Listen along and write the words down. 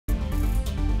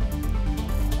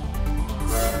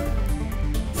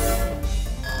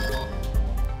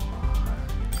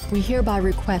We hereby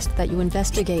request that you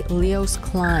investigate Leos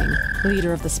Klein,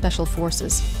 leader of the Special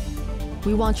Forces.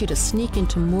 We want you to sneak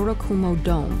into Murakumo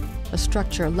Dome, a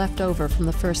structure left over from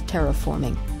the first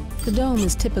terraforming. The dome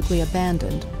is typically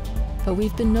abandoned, but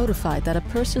we've been notified that a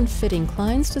person fitting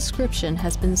Klein's description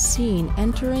has been seen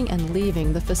entering and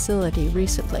leaving the facility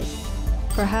recently.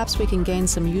 Perhaps we can gain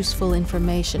some useful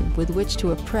information with which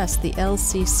to oppress the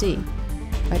LCC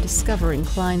by discovering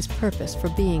Klein's purpose for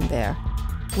being there.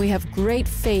 We have great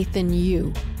faith in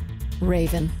you,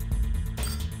 Raven.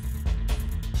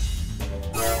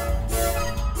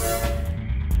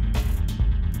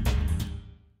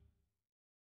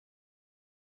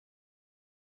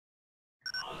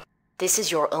 This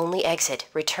is your only exit.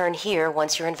 Return here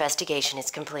once your investigation is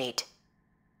complete.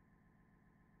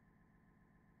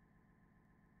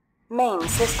 Main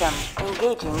system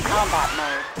engaging combat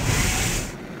mode.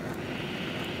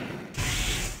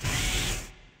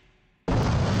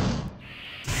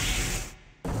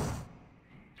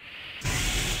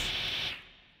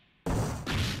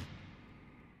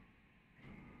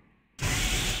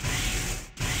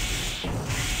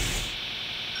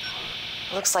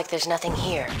 Looks like there's nothing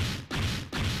here.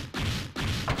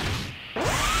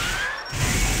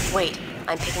 Wait,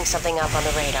 I'm picking something up on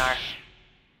the radar.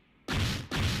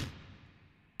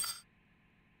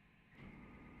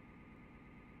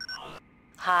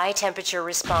 High temperature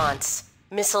response.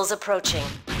 Missiles approaching.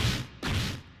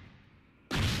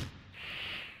 Get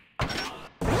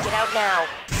out now.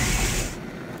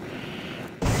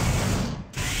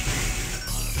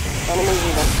 Enemy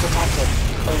units detected.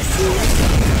 AC.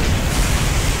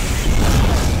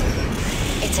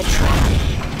 It's a trap.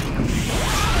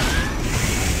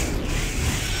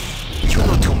 You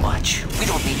know too much. We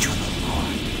don't need you no more.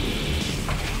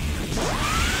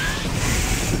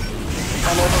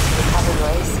 Unable to recover your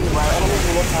AC while enemy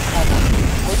units are present.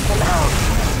 Take them out.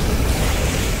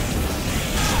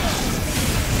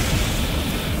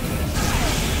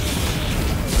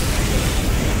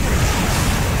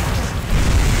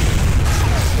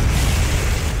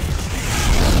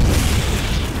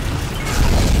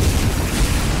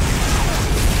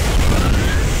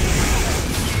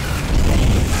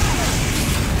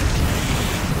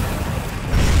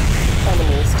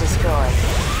 Enemies destroyed.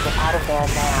 Get out of there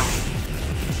now.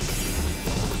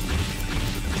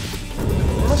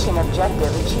 Mission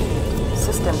objective achieved.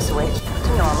 System switch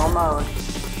to normal mode.